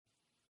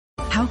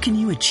How can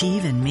you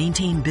achieve and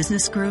maintain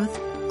business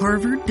growth?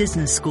 Harvard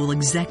Business School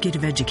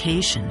Executive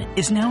Education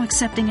is now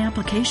accepting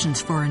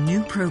applications for a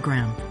new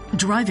program,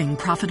 Driving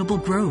Profitable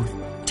Growth,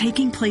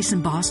 taking place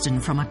in Boston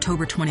from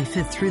October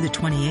 25th through the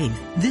 28th.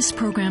 This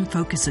program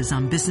focuses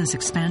on business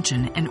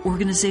expansion and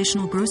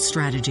organizational growth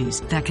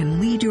strategies that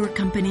can lead your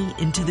company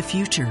into the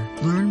future.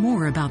 Learn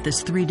more about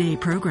this 3-day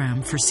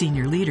program for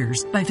senior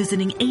leaders by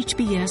visiting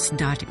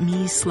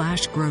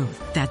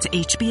hbs.me/growth. That's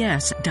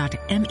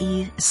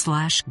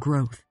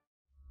hbs.me/growth.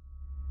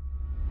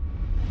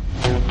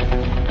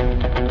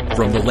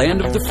 From the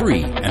land of the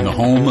free and the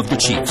home of the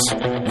Chiefs,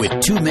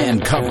 with two-man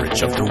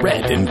coverage of the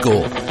red and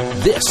gold,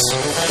 this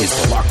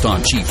is the Locked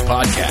On Chiefs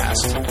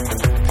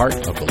podcast,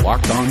 part of the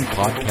Locked On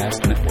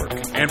Podcast Network.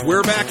 And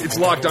we're back. It's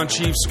Locked On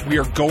Chiefs. We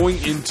are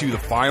going into the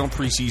final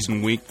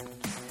preseason week.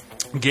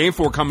 Game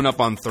 4 coming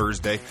up on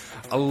Thursday.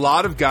 A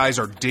lot of guys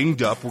are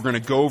dinged up. We're going to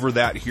go over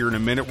that here in a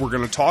minute. We're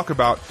going to talk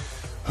about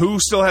who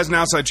still has an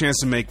outside chance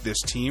to make this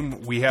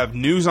team. We have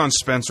news on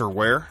Spencer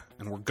Ware.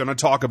 And we're going to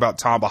talk about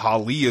Tamba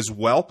Hali as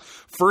well.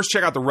 First,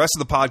 check out the rest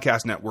of the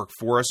podcast network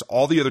for us.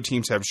 All the other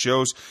teams have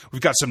shows.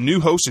 We've got some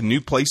new hosts in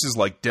new places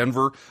like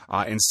Denver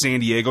and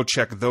San Diego.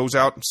 Check those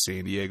out.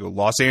 San Diego,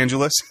 Los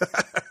Angeles.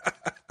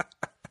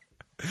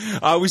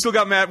 We still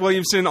got Matt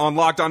Williamson on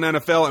Locked On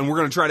NFL, and we're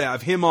going to try to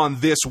have him on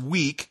this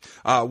week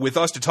with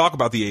us to talk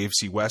about the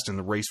AFC West and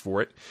the race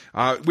for it.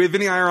 We have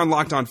Vinny Iyer on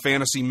Locked On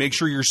Fantasy. Make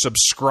sure you're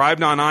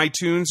subscribed on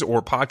iTunes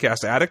or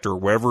Podcast Addict or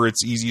wherever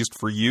it's easiest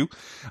for you.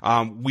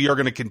 We are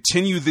going to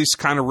continue this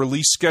kind of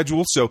release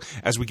schedule, so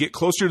as we get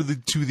closer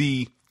to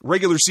the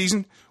regular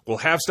season, we'll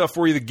have stuff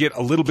for you to get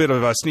a little bit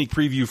of a sneak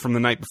preview from the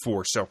night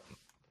before, so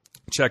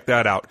check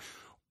that out.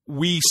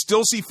 We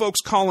still see folks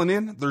calling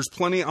in. There's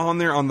plenty on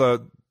there on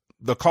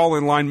the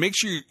call-in line. Make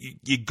sure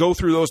you go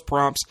through those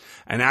prompts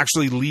and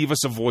actually leave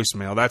us a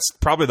voicemail. That's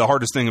probably the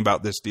hardest thing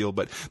about this deal,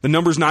 but the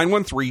number's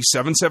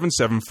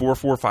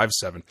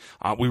 913-777-4457.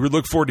 We would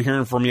look forward to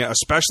hearing from you,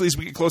 especially as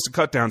we get close to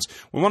cutdowns.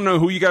 We want to know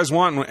who you guys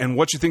want and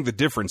what you think the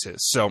difference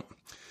is. So,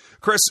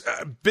 Chris,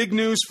 big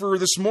news for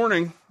this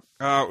morning,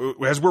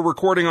 as we're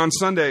recording on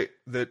Sunday,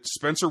 that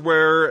Spencer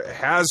Ware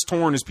has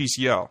torn his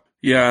PCL.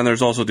 Yeah, and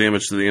there's also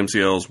damage to the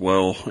MCL as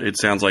well. It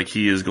sounds like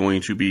he is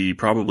going to be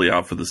probably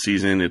out for the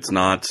season. It's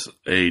not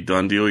a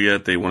done deal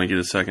yet. They want to get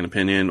a second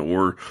opinion,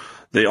 or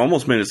they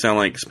almost made it sound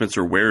like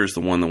Spencer Ware is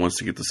the one that wants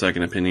to get the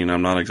second opinion.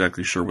 I'm not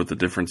exactly sure what the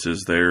difference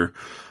is there.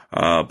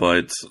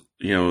 But,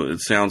 you know, it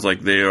sounds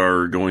like they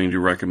are going to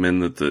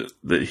recommend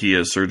that he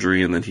has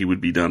surgery and that he would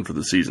be done for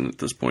the season at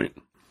this point.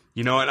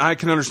 You know, and I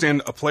can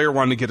understand a player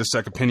wanting to get a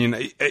second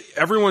opinion.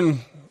 Everyone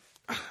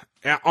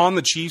on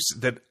the Chiefs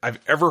that I've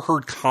ever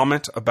heard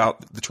comment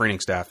about the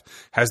training staff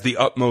has the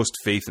utmost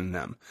faith in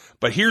them.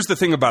 But here's the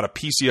thing about a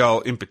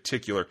PCL in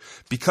particular.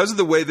 Because of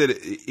the way that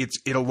it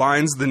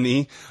aligns the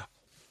knee,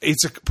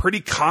 it's a pretty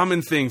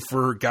common thing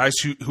for guys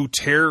who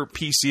tear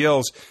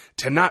PCLs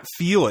to not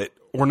feel it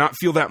or not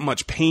feel that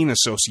much pain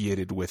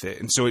associated with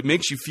it. And so it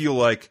makes you feel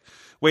like,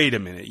 wait a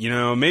minute, you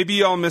know,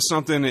 maybe I'll miss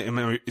something.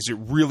 Is it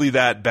really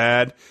that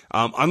bad?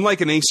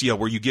 Unlike an ACL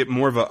where you get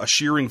more of a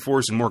shearing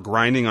force and more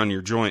grinding on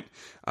your joint,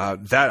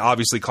 that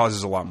obviously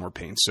causes a lot more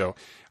pain. So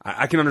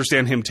I can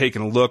understand him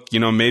taking a look. You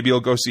know, maybe he'll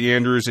go see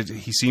Andrews.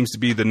 He seems to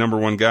be the number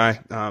one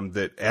guy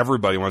that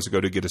everybody wants to go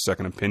to get a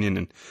second opinion.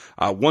 And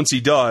once he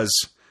does,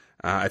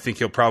 I think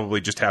he'll probably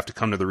just have to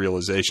come to the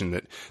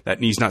realization that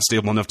knee's not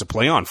stable enough to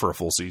play on for a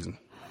full season.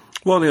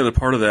 Well, the other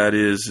part of that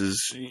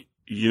is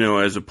you know,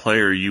 as a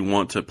player, you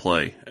want to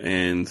play,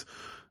 and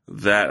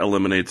that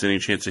eliminates any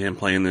chance of him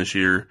playing this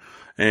year.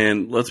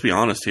 And let's be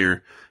honest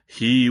here,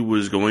 he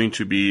was going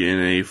to be in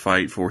a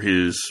fight for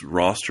his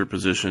roster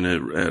position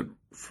at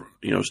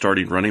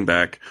starting running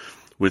back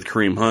with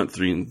Kareem Hunt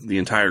through the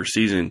entire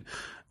season.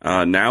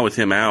 Now with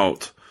him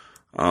out,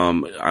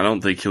 I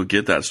don't think he'll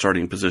get that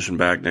starting position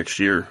back next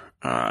year.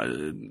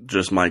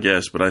 Just my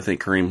guess, but I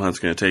think Kareem Hunt's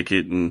going to take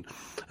it, and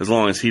as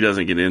long as he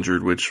doesn't get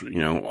injured, which, you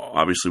know,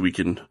 obviously we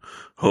can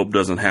hope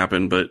doesn't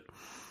happen, but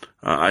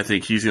I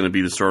think he's going to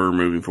be the starter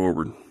moving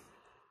forward.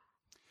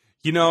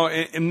 You know,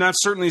 and that's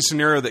certainly a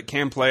scenario that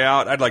can play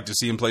out. I'd like to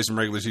see him play some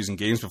regular season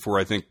games before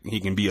I think he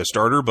can be a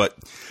starter, but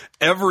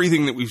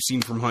everything that we've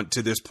seen from Hunt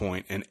to this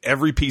point and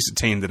every piece of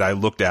tape that I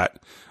looked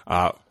at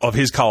of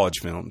his college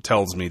film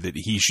tells me that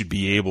he should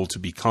be able to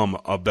become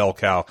a bell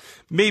cow.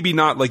 Maybe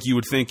not like you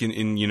would think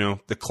in you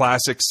know, the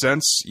classic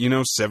sense, you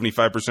know,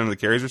 75% of the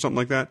carries or something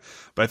like that,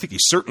 but I think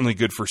he's certainly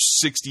good for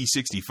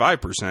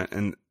 65%,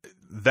 and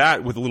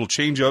that with a little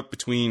change up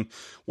between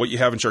what you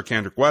have in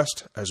Charcandrick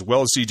West as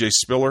well as CJ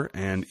Spiller,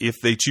 and if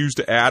they choose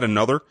to add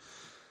another,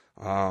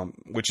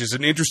 which is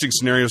an interesting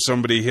scenario.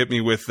 Somebody hit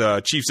me with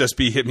Chiefs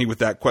SB hit me with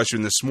that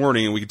question this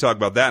morning, and we can talk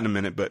about that in a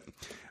minute. But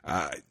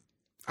I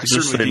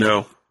just say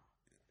no.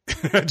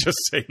 Just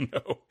say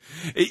no.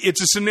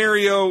 It's a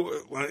scenario.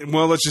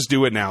 Well, let's just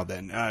do it now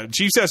then.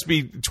 Chiefs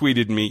SB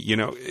tweeted me. You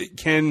know,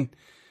 can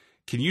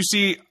you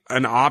see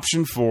an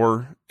option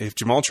for if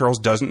Jamaal Charles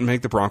doesn't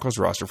make the Broncos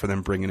roster for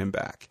them bringing him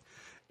back?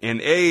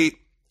 And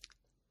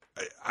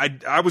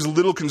I was a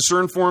little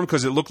concerned for him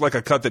because it looked like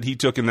a cut that he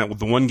took in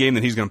the one game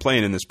that he's going to play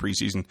in this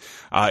preseason.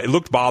 It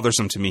looked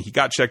bothersome to me. He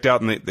got checked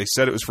out, and they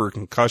said it was for a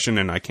concussion,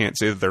 and I can't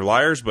say that they're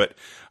liars, but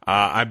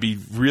I'd be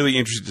really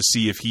interested to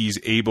see if he's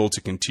able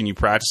to continue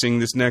practicing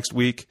this next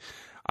week.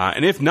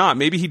 And if not,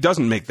 maybe he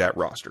doesn't make that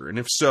roster. And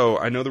if so,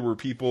 I know there were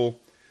people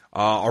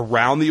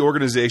around the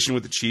organization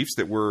with the Chiefs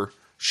that were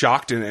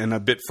shocked and a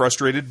bit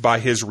frustrated by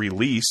his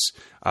release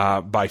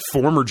by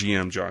former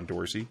GM John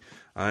Dorsey.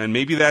 And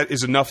maybe that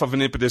is enough of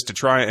an impetus to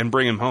try and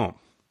bring him home.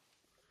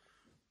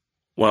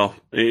 Well,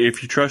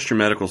 if you trust your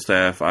medical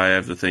staff, I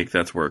have to think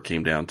that's where it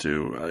came down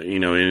to.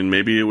 And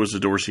maybe it was a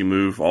Dorsey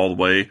move all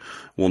the way.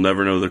 We'll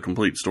never know the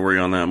complete story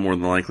on that, more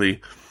than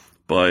likely.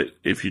 But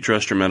if you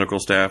trust your medical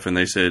staff and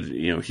they said,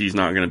 he's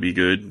not going to be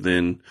good,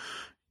 then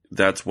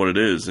that's what it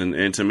is.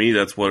 And to me,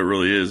 that's what it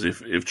really is.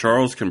 If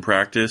Charles can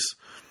practice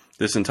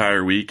this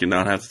entire week and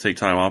not have to take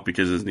time off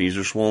because his knees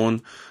are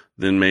swollen,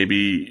 then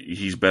maybe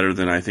he's better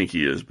than I think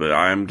he is. But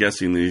I'm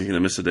guessing that he's going to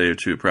miss a day or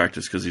two of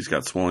practice because he's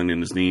got swelling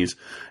in his knees.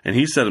 And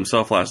he said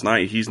himself last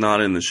night he's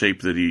not in the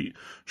shape that he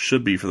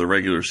should be for the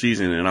regular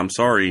season. And I'm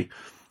sorry,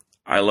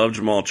 I love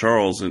Jamal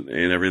Charles and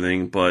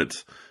everything,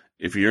 but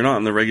if you're not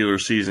in the regular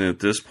season at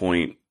this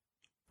point,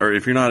 or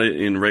if you're not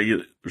in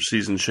regular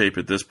season shape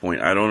at this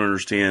point, I don't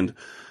understand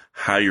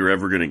how you're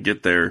ever going to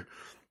get there,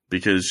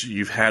 because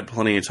you've had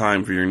plenty of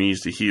time for your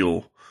knees to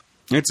heal.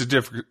 It's a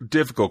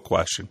difficult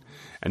question.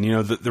 And,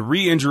 the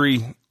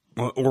re-injury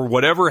or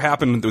whatever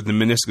happened with the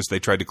meniscus they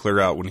tried to clear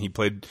out when he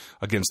played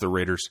against the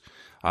Raiders,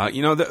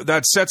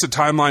 that sets a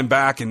timeline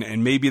back,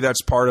 and maybe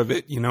that's part of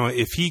it.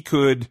 If he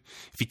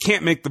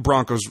can't make the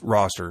Broncos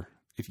roster,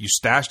 if you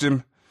stashed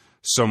him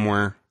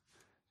somewhere,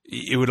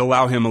 it would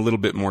allow him a little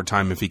bit more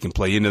time if he can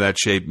play into that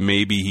shape.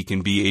 Maybe he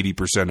can be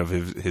 80% of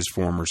his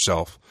former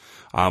self,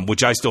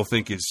 which I still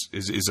think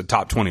is a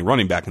top 20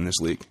 running back in this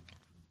league.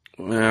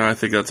 Well, I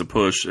think that's a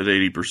push at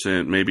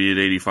 80%, maybe at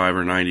 85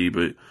 or 90,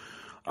 but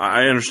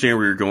I understand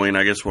where you're going.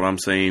 I guess what I'm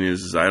saying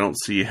is I don't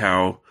see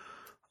how,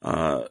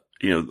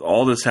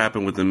 all this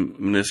happened with the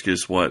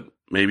meniscus,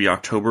 maybe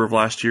October of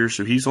last year.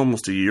 So he's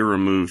almost a year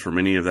removed from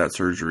any of that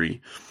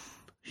surgery.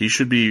 He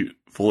should be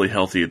fully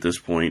healthy at this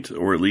point,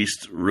 or at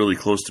least really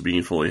close to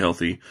being fully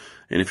healthy.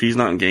 And if he's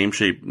not in game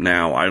shape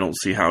now, I don't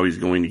see how he's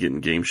going to get in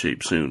game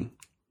shape soon.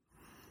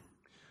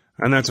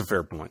 And that's a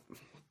fair point.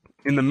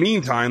 In the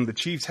meantime, the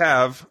Chiefs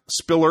have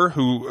Spiller,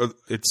 who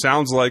it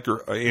sounds like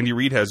Andy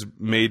Reid has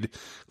made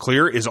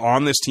clear is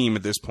on this team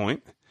at this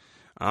point,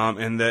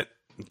 and that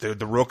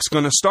the Rook's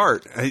going to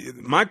start.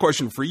 My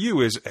question for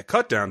you is, at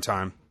cutdown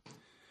time,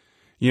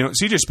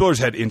 C.J. Spiller's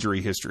had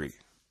injury history.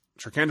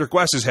 Tricandrick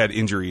West has had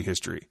injury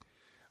history.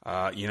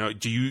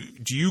 Do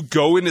you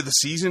go into the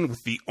season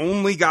with the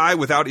only guy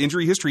without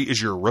injury history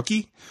is your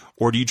rookie,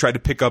 or do you try to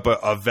pick up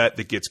a vet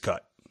that gets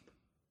cut?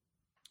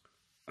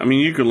 I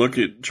mean, you could look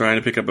at trying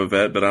to pick up a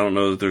vet, but I don't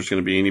know that there's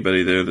going to be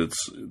anybody there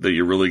that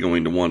you're really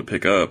going to want to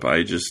pick up.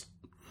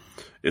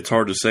 It's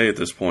hard to say at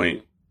this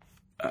point.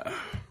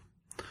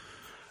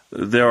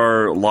 There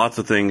are lots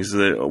of things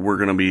that we're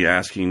going to be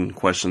asking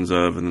questions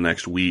of in the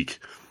next week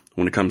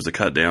when it comes to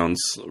cut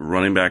downs.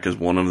 Running back is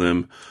one of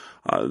them.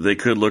 They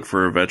could look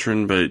for a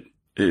veteran, but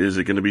is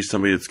it going to be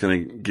somebody that's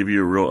going to give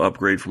you a real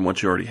upgrade from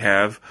what you already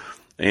have?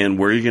 And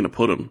where are you going to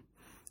put them?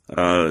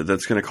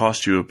 That's going to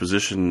cost you a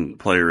position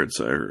player.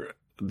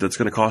 That's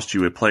going to cost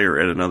you a player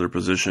at another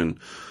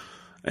position.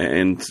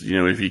 And,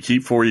 if you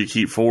keep four, you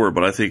keep four,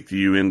 but I think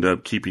you end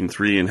up keeping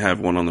three and have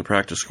one on the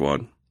practice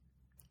squad.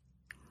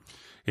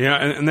 Yeah,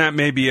 and that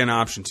may be an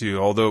option too,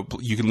 although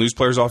you can lose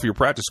players off your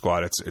practice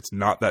squad. It's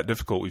not that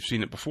difficult. We've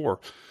seen it before.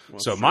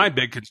 So my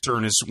big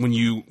concern is when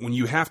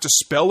you have to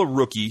spell a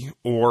rookie,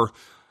 or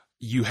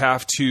you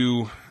have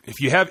to,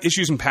 if you have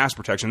issues in pass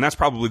protection, that's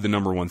probably the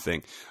number one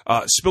thing.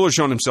 Spiller's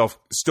shown himself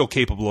still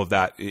capable of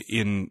that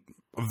in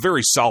a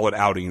very solid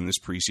outing in this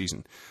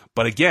preseason.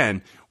 But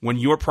again, when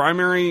your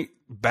primary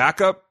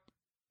backup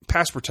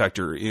pass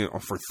protector,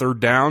 for third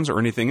downs or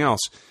anything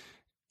else,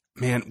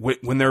 man,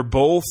 when they're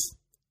both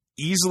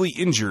easily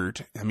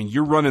injured, I mean,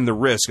 you're running the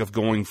risk of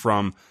going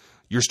from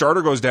your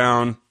starter goes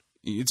down,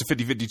 it's a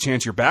 50-50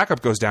 chance your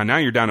backup goes down. Now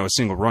you're down to a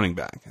single running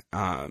back.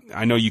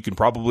 I know you can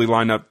probably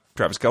line up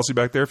Travis Kelce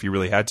back there if you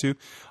really had to.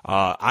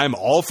 I'm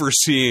all for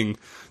seeing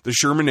the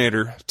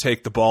Shermanator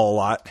take the ball a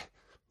lot.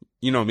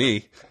 You know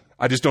me.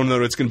 I just don't know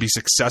that it's going to be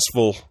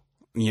successful,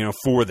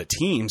 for the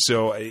team.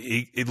 So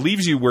it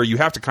leaves you where you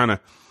have to kind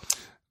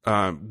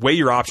of weigh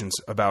your options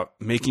about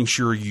making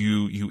sure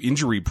you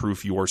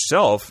injury-proof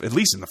yourself, at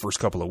least in the first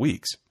couple of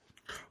weeks.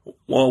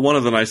 Well, one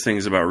of the nice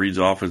things about Reid's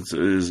offense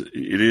is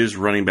it is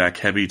running back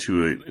heavy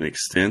to an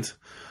extent,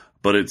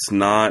 but it's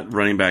not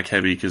running back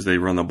heavy because they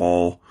run the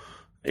ball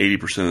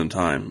 80% of the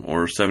time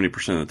or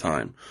 70% of the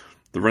time.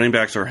 The running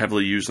backs are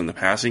heavily used in the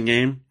passing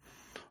game,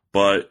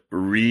 but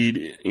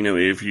Reid,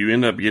 if you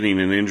end up getting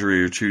an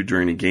injury or two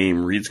during a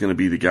game, Reid's going to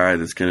be the guy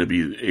that's going to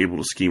be able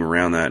to scheme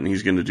around that, and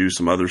he's going to do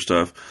some other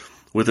stuff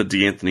with a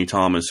DeAnthony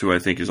Thomas, who I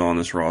think is on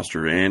this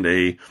roster, and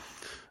a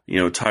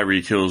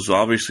Tyreek Hill's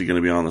obviously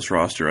going to be on this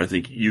roster. I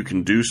think you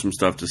can do some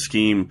stuff to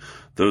scheme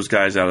those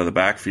guys out of the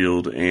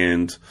backfield,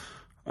 and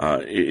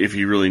if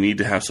you really need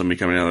to have somebody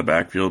coming out of the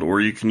backfield, or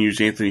you can use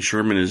Anthony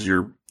Sherman as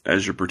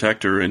your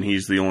protector, and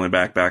he's the only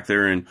back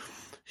there, and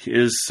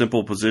his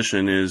simple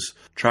position is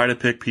try to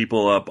pick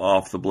people up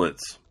off the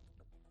blitz.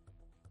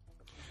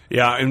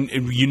 Yeah, and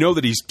you know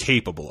that he's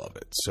capable of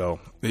it, so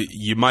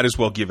you might as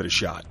well give it a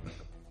shot.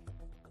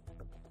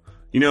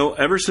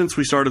 Ever since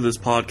we started this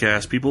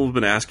podcast, people have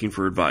been asking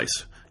for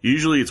advice.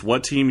 Usually it's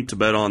what team to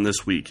bet on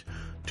this week.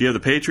 Do you have the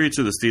Patriots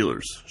or the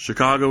Steelers?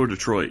 Chicago or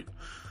Detroit?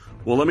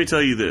 Well, let me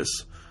tell you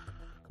this.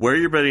 Where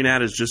you're betting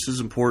at is just as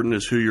important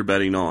as who you're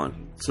betting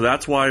on. So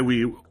that's why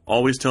we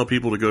always tell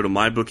people to go to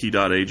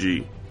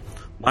mybookie.ag.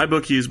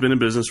 MyBookie has been in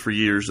business for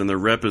years, and their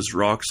rep is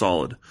rock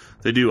solid.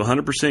 They do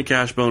 100%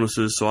 cash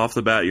bonuses, so off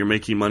the bat you're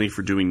making money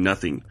for doing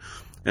nothing.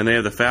 And they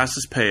have the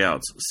fastest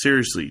payouts.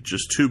 Seriously,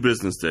 just 2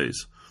 business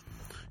days.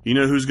 You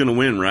know who's going to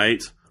win,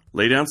 right?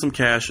 Lay down some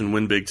cash and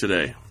win big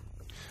today.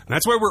 And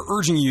that's why we're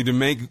urging you to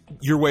make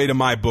your way to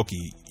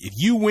MyBookie. If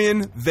you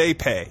win, they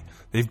pay.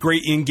 They have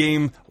great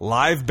in-game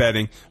live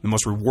betting, the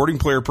most rewarding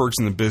player perks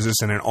in the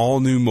business, and an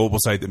all-new mobile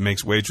site that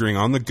makes wagering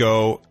on the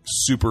go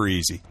super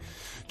easy.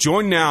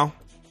 Join now,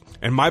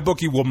 and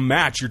MyBookie will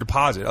match your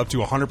deposit up to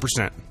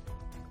 100%.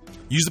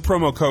 Use the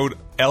promo code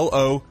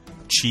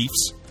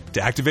LOChiefs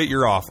to activate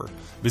your offer.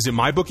 Visit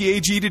MyBookie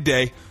AG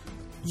today.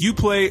 You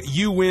play,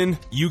 you win,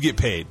 you get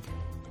paid.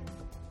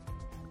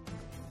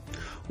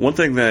 One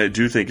thing that I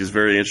do think is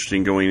very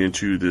interesting going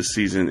into this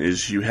season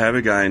is you have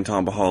a guy in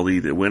Tamba Hali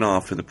that went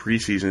off in the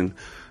preseason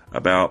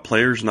about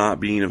players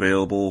not being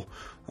available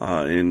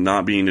and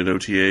not being at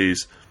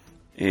OTAs.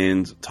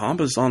 And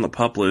Tamba's on the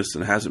PUP list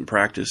and hasn't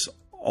practiced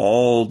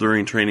all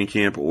during training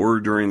camp or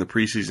during the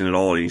preseason at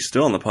all. He's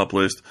still on the PUP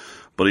list,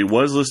 but he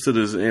was listed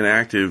as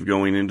inactive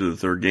going into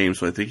the 3rd game,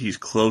 so I think he's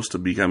close to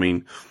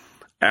becoming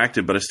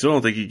active, but I still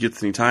don't think he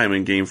gets any time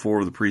in game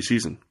 4 of the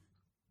preseason.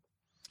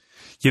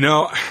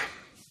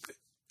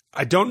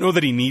 I don't know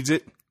that he needs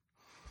it.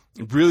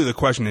 Really, the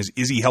question is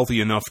he healthy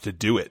enough to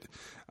do it?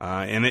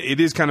 And it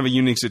is kind of a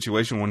unique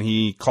situation when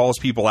he calls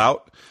people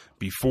out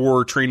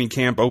before training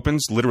camp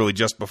opens, literally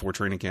just before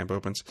training camp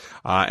opens,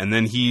 and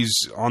then he's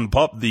on the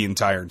PUP the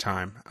entire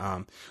time.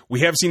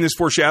 We have seen this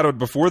foreshadowed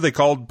before. They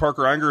called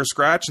Parker Enger a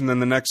scratch, and then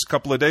the next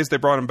couple of days they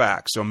brought him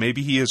back. So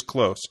maybe he is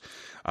close.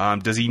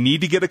 Does he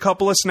need to get a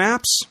couple of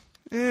snaps?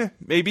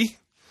 Maybe.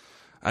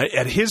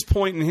 At his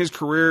point in his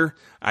career,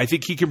 I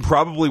think he can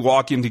probably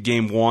walk into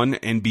game 1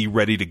 and be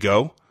ready to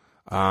go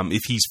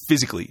if he's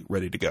physically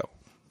ready to go.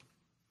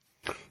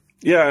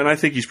 Yeah, and I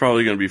think he's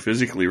probably going to be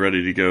physically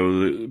ready to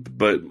go.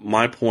 But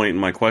my point and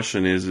my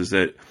question is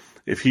that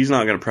if he's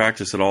not going to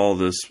practice at all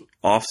this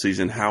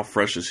offseason, how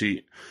fresh is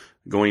he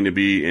going to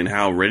be and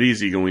how ready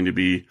is he going to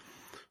be?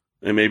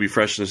 And maybe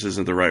freshness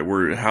isn't the right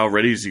word. How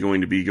ready is he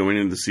going to be going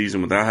into the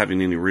season without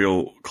having any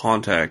real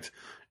contact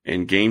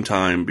and game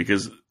time?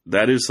 Because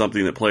that is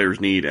something that players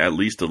need at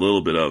least a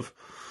little bit of.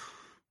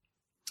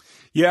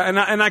 Yeah,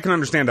 and I can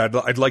understand.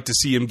 I'd like to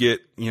see him get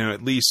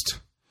at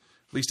least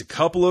a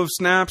couple of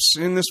snaps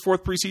in this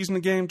 4th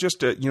preseason game,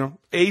 just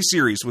a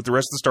series with the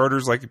rest of the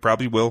starters, like he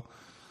probably will.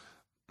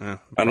 I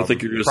don't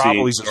think you're going to see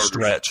probably a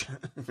stretch.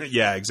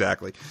 Yeah,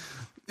 exactly.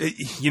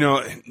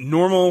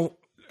 Normal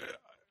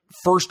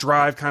first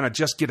drive, kind of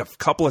just get a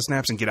couple of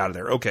snaps and get out of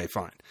there. Okay,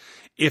 fine.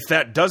 If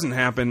that doesn't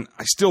happen,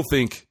 I still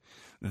think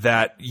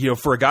that,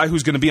 for a guy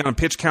who's going to be on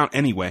pitch count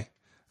anyway,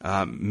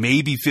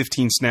 maybe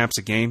 15 snaps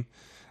a game,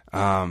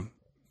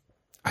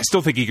 I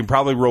still think he can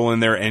probably roll in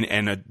there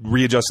and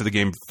readjust to the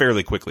game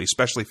fairly quickly,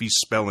 especially if he's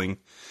spelling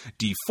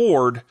D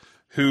Ford,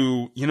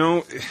 who,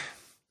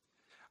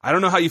 I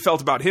don't know how you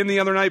felt about him the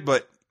other night,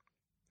 but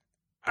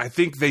I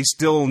think they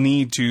still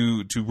need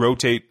to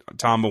rotate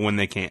Tamba when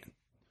they can.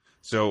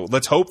 So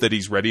let's hope that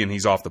he's ready and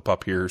he's off the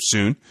PUP here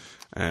soon,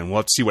 and we'll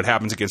have to see what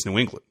happens against New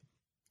England.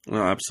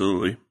 Oh,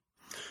 absolutely.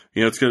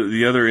 It's good.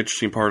 The other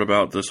interesting part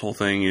about this whole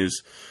thing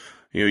is,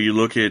 you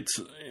look at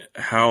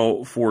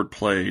how Ford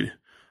played,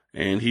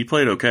 and he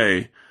played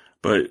okay,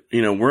 but,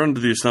 we're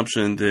under the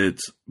assumption that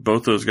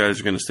both those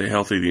guys are going to stay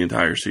healthy the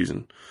entire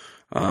season.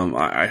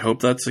 I hope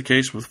that's the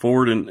case with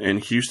Ford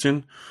and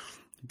Houston,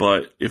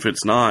 but if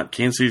it's not,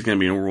 Kansas City's going to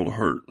be in a world of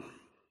hurt.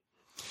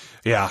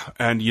 Yeah,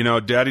 and,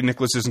 Daddy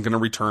Nicholas isn't going to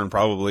return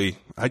probably.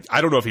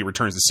 I don't know if he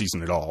returns this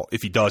season at all.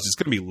 If he does, it's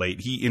going to be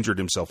late. He injured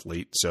himself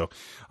late. So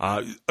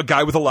a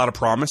guy with a lot of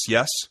promise,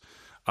 yes.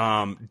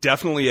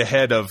 Definitely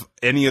ahead of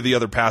any of the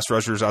other pass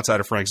rushers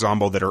outside of Frank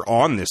Zombo that are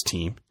on this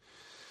team.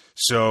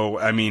 So,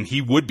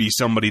 he would be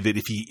somebody that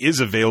if he is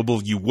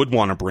available, you would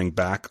want to bring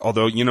back.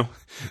 Although,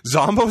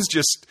 Zombo's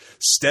just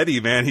steady,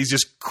 man. He's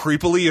just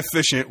creepily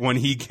efficient when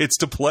he gets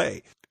to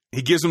play.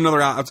 He gives them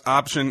another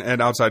option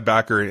at outside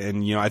backer,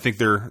 and I think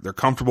they're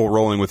comfortable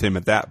rolling with him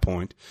at that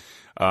point.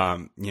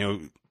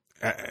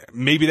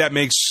 Maybe that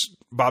makes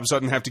Bob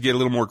Sutton have to get a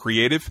little more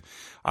creative.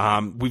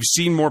 We've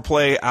seen more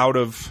play out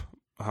of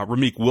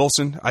Ramik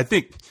Wilson, I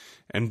think.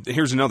 And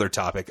here's another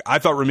topic. I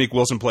thought Ramik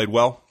Wilson played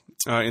well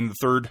in the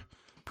 3rd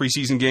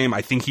preseason game.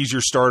 I think he's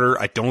your starter.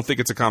 I don't think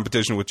it's a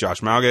competition with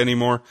Josh Mauga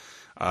anymore.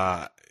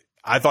 I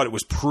thought it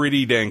was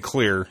pretty dang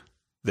clear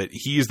that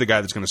he is the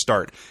guy that's going to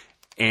start.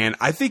 And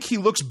I think he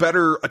looks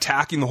better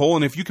attacking the hole.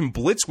 And if you can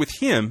blitz with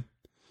him,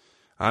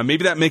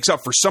 maybe that makes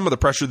up for some of the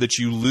pressure that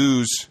you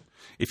lose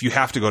if you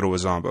have to go to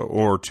Azombo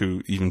or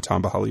to even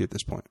Tamba Hali at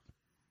this point.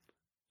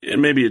 And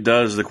maybe it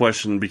does. The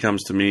question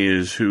becomes to me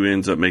is who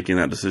ends up making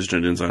that decision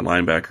at inside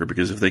linebacker,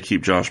 because if they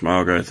keep Josh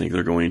Mauga, I think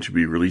they're going to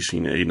be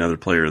releasing another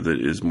player that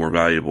is more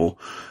valuable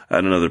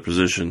at another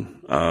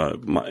position,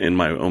 in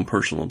my own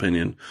personal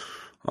opinion.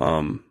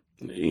 I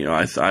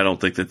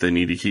don't think that they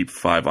need to keep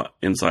 5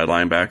 inside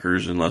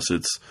linebackers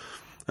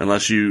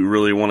unless you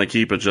really want to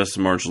keep a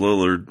Justin March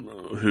Lillard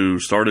who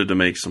started to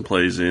make some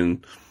plays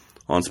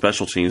on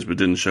special teams but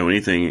didn't show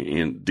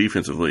anything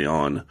defensively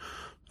on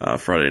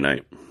Friday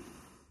night.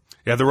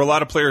 Yeah, there were a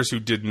lot of players who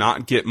did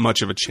not get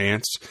much of a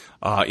chance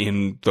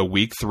in the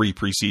Week 3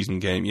 preseason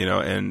game,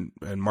 and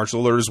March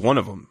Lillard is one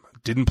of them.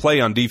 Didn't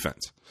play on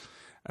defense,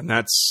 and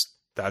that's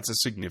a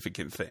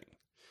significant thing.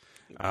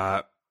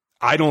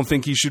 I don't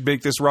think he should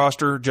make this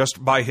roster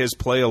just by his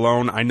play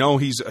alone. I know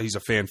he's a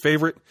fan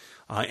favorite,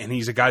 and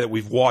he's a guy that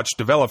we've watched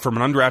develop from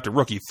an undrafted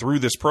rookie through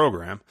this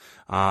program.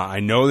 I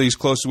know that he's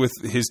close with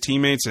his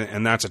teammates,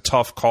 and that's a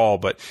tough call,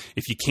 but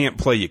if you can't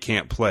play, you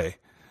can't play.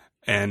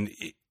 And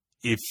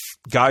if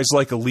guys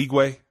like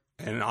Aligwe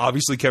and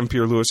obviously Kevin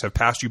Pierre-Louis have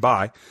passed you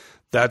by,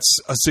 that's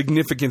a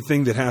significant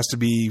thing that has to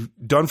be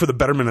done for the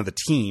betterment of the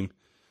team,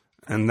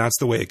 and that's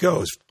the way it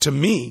goes. To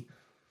me,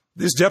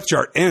 this depth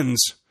chart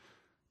ends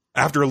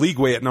after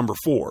Aligwe at number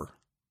 4.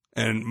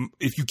 And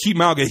if you keep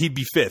Mauga, he'd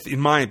be 5th,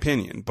 in my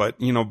opinion. But,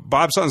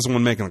 Bob Sutton's the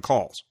one making the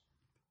calls.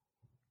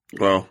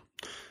 Well,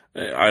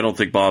 I don't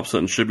think Bob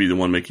Sutton should be the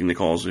one making the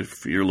calls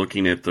if you're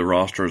looking at the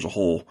roster as a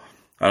whole.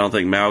 I don't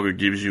think Mauga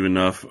gives you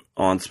enough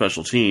on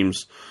special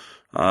teams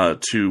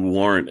to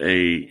warrant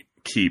a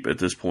keep at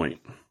this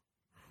point.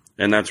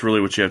 And that's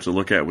really what you have to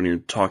look at when you're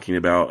talking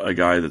about a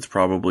guy that's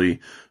probably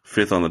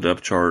 5th on the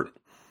depth chart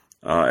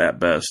at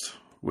best,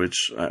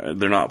 which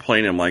they're not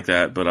playing him like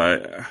that. But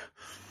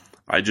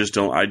I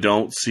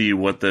don't see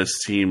what this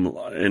team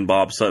and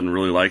Bob Sutton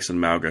really likes in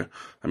Mauga.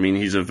 I mean,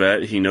 he's a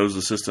vet. He knows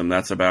the system.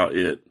 That's about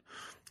it.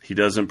 He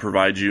doesn't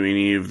provide you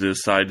any of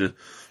this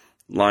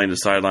line to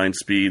sideline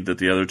speed that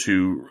the other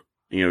two,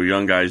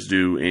 young guys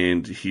do,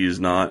 and he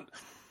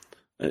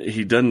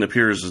doesn't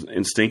appear as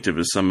instinctive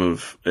as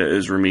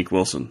as Ramik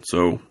Wilson.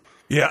 So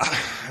yeah,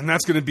 and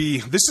this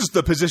is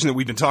the position that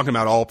we've been talking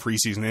about all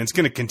preseason, and it's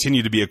going to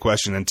continue to be a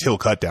question until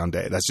cutdown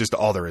day. That's just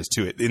all there is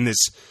to it. In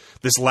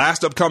this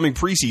last upcoming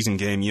preseason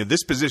game,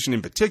 this position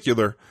in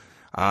particular,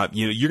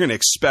 you're going to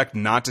expect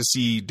not to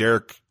see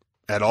Derek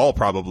at all,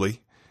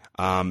 probably.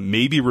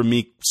 Maybe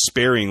Ramik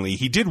sparingly.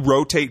 He did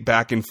rotate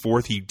back and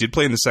forth. He did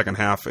play in the second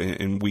half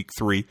in Week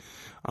 3.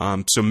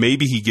 So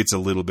maybe he gets a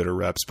little bit of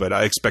reps, but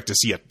I expect to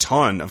see a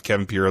ton of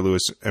Kevin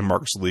Pierre-Louis and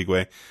Marcus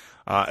Aligwe,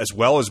 as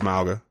well as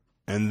Mauga.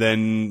 And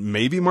then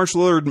maybe March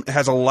Lillard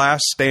has a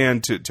last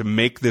stand to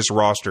make this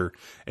roster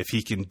if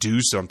he can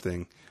do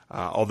something.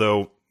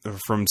 Although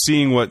from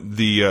seeing what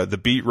the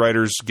beat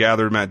writers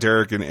gathered, Matt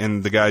Derrick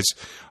and the guys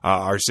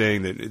are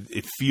saying that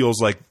it feels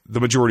like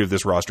the majority of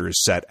this roster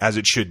is set, as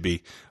it should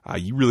be.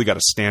 You really got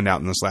to stand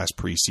out in this last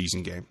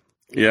preseason game.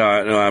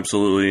 Yeah, no,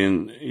 absolutely.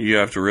 And you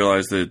have to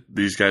realize that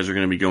these guys are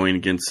going to be going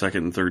against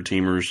second and third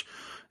teamers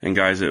and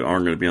guys that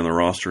aren't going to be on the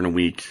roster in a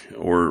week,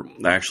 or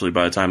actually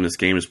by the time this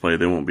game is played,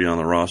 they won't be on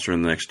the roster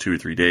in the next 2 or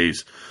 3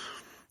 days.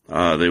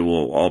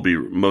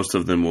 Most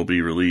of them will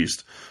be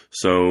released.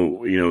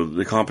 So,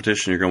 the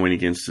competition you're going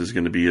against is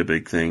going to be a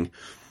big thing.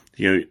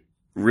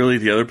 Really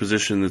the other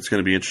position that's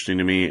going to be interesting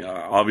to me,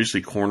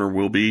 obviously corner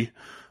will be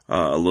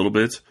a little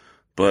bit,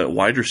 but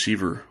wide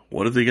receiver,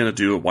 what are they going to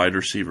do at wide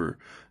receiver?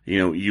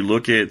 You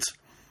look at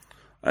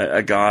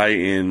a guy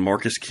in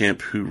Marcus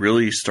Kemp who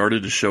really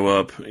started to show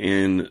up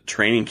in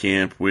training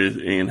camp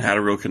and had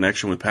a real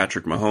connection with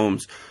Patrick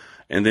Mahomes.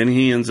 And then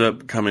he ends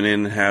up coming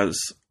in and has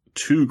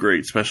 2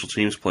 great special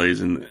teams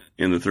plays in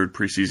the third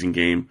preseason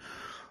game.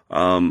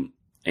 And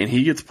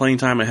he gets playing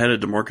time ahead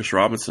of DeMarcus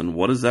Robinson.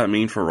 What does that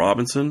mean for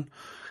Robinson?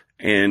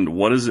 And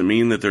what does it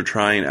mean that they're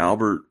trying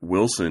Albert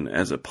Wilson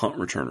as a punt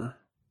returner?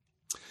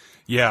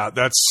 Yeah,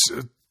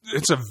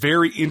 it's a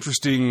very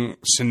interesting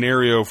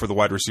scenario for the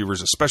wide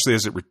receivers, especially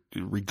as it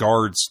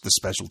regards the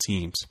special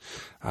teams,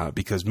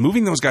 because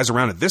moving those guys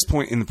around at this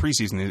point in the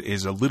preseason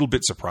is a little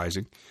bit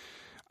surprising.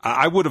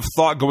 I would have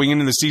thought going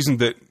into the season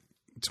that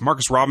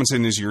DeMarcus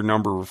Robinson is your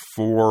number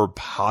 4,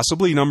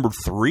 possibly number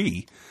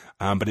 3,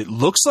 but it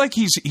looks like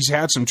he's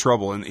had some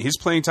trouble, and his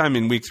playing time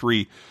in Week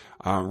 3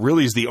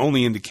 really is the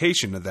only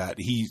indication of that.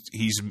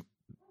 He's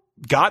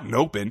gotten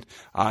open.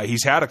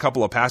 He's had a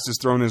couple of passes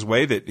thrown his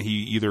way that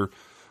he either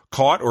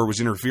caught or was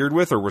interfered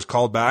with or was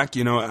called back.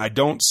 I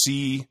don't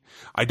see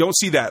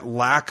that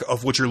lack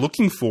of what you're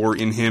looking for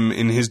in him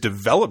in his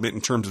development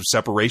in terms of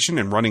separation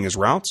and running his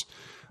routes.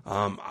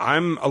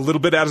 I'm a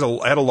little bit at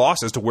a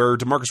loss as to where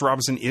DeMarcus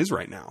Robinson is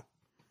right now.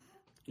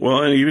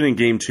 Well, and even in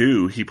game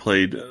 2, he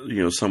played,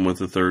 some with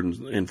the third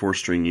and fourth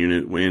string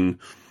unit when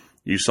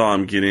You saw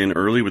him get in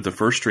early with the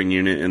first string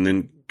unit and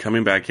then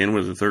coming back in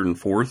with the third and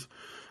fourth.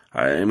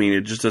 I mean,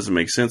 it just doesn't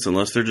make sense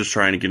unless they're just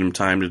trying to get him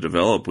time to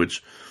develop,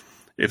 which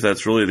if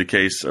that's really the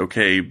case,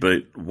 okay,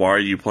 but why are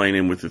you playing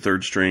him with the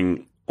third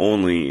string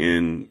only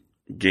in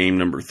game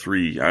number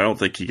 3? I don't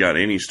think he got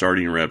any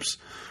starting reps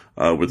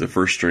with the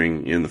first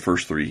string in the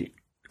first 3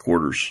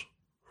 quarters.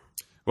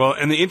 Well,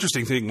 and the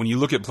interesting thing, when you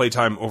look at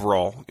playtime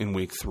overall in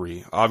week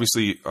 3,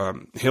 obviously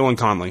Hill and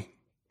Conley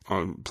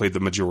played the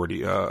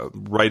majority,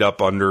 right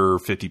up under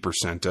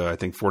 50%, I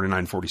think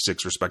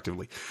 49-46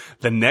 respectively.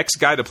 The next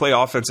guy to play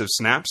offensive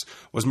snaps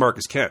was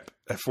Marcus Kemp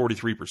at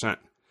 43%.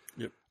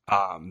 Yep.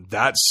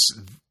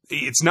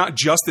 It's not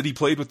just that he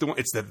played with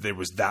it's that there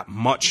was that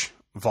much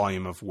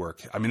volume of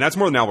work. I mean, that's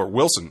more than Albert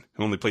Wilson,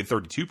 who only played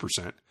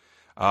 32%.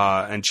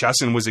 And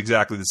Chesson was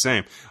exactly the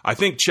same. I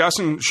think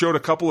Chesson showed a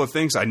couple of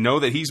things. I know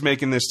that he's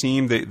making this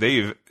team.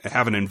 They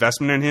have an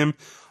investment in him.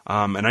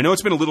 And I know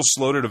it's been a little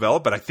slow to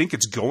develop, but I think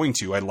it's going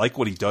to. I like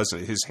what he does.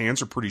 His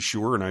hands are pretty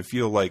sure, and I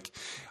feel like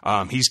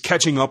he's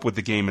catching up with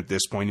the game at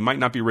this point. He might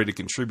not be ready to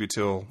contribute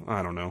till,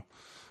 I don't know,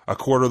 a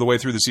quarter of the way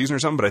through the season or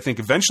something, but I think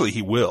eventually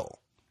he will.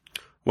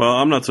 Well,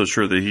 I'm not so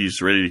sure that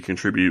he's ready to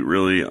contribute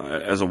really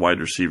as a wide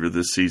receiver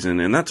this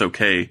season, and that's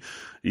okay.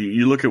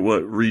 You look at what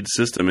Reed's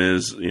system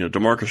is.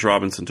 Demarcus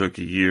Robinson took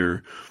a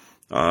year.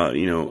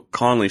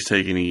 Conley's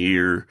taking a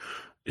year.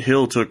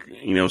 Hill took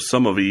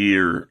some of a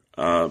year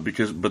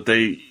but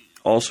they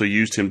also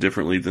used him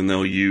differently than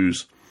they'll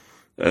use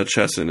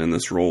Chesson in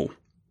this role.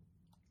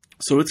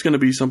 So it's going to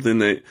be something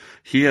that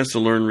he has to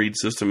learn Reed's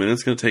system, and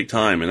it's going to take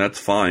time, and that's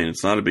fine.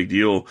 It's not a big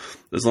deal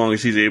as long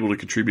as he's able to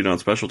contribute on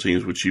special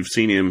teams, which you've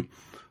seen him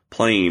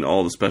playing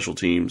all the special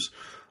teams.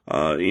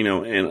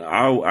 And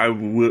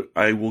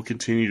I will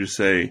continue to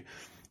say,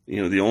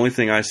 the only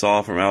thing I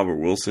saw from Albert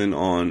Wilson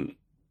on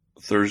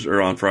Thursday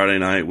or on Friday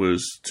night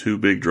was 2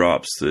 big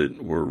drops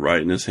that were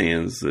right in his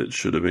hands that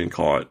should have been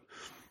caught.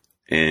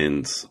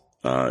 And,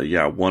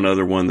 one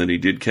other one that he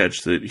did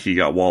catch that he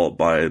got walloped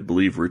by, I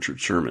believe, Richard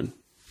Sherman.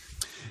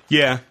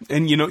 Yeah,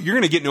 and you're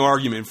going to get no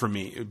argument from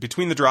me.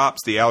 Between the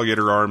drops, the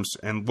alligator arms,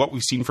 and what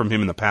we've seen from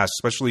him in the past,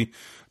 especially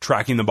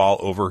tracking the ball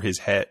over his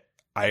head,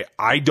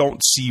 I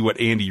don't see what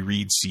Andy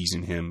Reid sees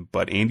in him,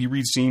 but Andy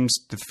Reid seems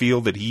to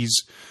feel that he's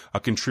a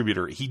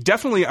contributor. He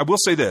definitely, I will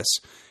say this,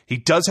 he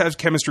does have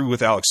chemistry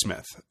with Alex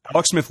Smith.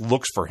 Alex Smith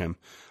looks for him,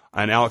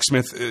 and Alex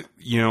Smith,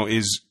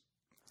 is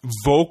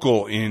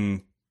vocal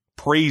in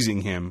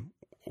praising him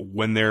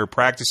when they're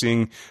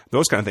practicing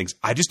those kind of things.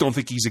 I just don't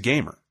think he's a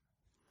gamer.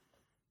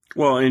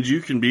 Well, and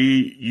you can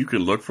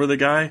look for the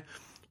guy,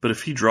 but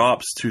if he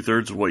drops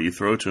 2/3 of what you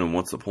throw to him,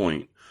 what's the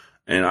point?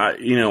 And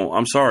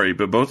I'm sorry,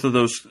 but both of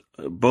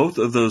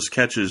those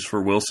catches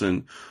for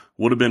Wilson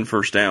would have been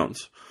first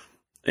downs,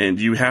 and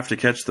you have to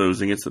catch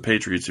those against the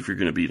Patriots if you're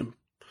going to beat them.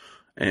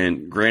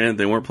 And granted,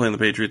 they weren't playing the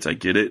Patriots, I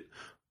get it,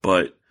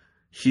 but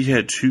he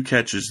had 2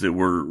 catches that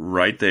were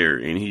right there,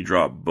 and he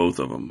dropped both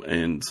of them.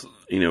 And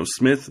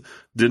Smith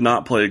did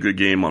not play a good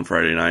game on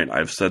Friday night.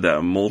 I've said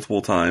that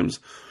multiple times.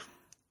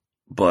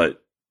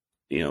 But,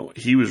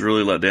 he was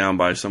really let down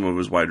by some of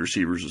his wide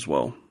receivers as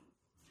well.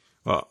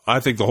 Well, I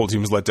think the whole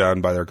team was let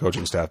down by their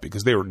coaching staff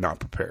because they were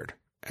not prepared.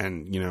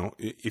 And,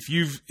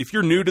 if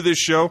you're new to this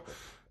show,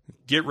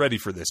 get ready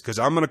for this because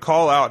I'm going to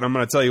call out and I'm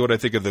going to tell you what I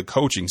think of the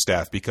coaching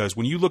staff, because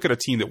when you look at a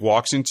team that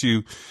walks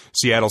into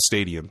Seattle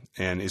Stadium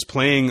and is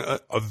playing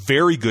a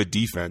very good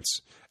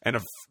defense and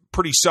a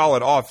pretty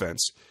solid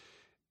offense,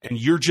 and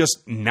you're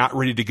just not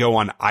ready to go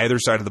on either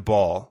side of the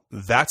ball,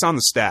 that's on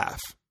the staff.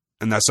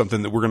 And that's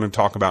something that we're going to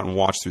talk about and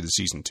watch through the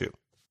season too.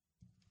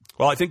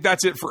 Well, I think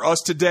that's it for us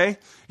today.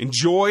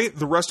 Enjoy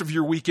the rest of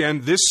your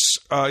weekend. This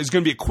is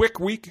going to be a quick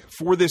week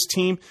for this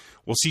team.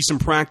 We'll see some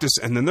practice,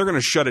 and then they're going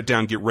to shut it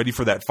down, get ready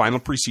for that final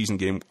preseason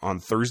game on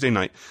Thursday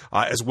night,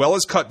 as well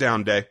as cut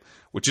down day,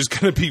 which is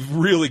going to be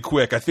really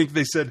quick. I think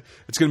they said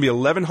it's going to be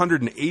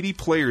 1,180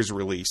 players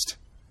released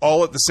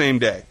all at the same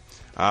day.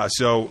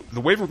 So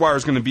the waiver wire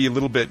is going to be a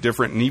little bit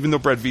different. And even though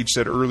Brett Veach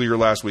said earlier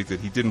last week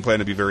that he didn't plan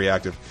to be very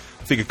active,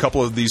 I think a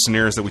couple of these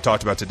scenarios that we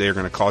talked about today are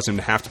going to cause him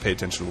to have to pay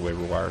attention to the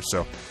waiver wire.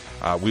 So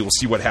we will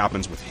see what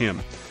happens with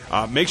him.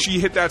 Make sure you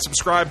hit that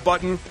subscribe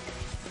button.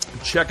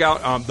 Check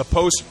out the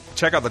post.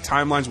 Check out the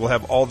timelines. We'll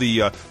have all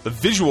the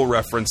visual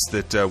reference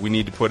that we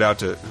need to put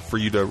out for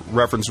you to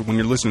reference when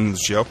you're listening to the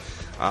show.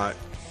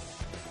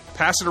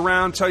 Pass it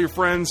around. Tell your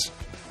friends.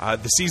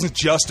 The season's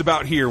just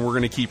about here, and we're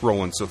going to keep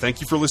rolling. So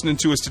thank you for listening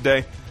to us today,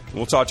 and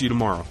we'll talk to you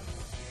tomorrow.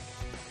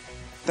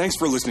 Thanks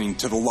for listening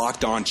to the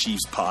Locked On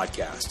Chiefs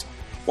podcast.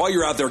 While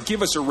you're out there,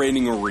 give us a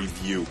rating or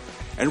review,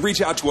 and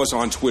reach out to us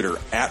on Twitter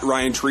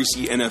 @Ryan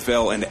Tracy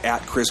NFL and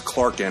 @Chris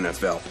Clark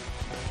NFL.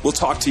 We'll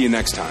talk to you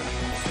next time.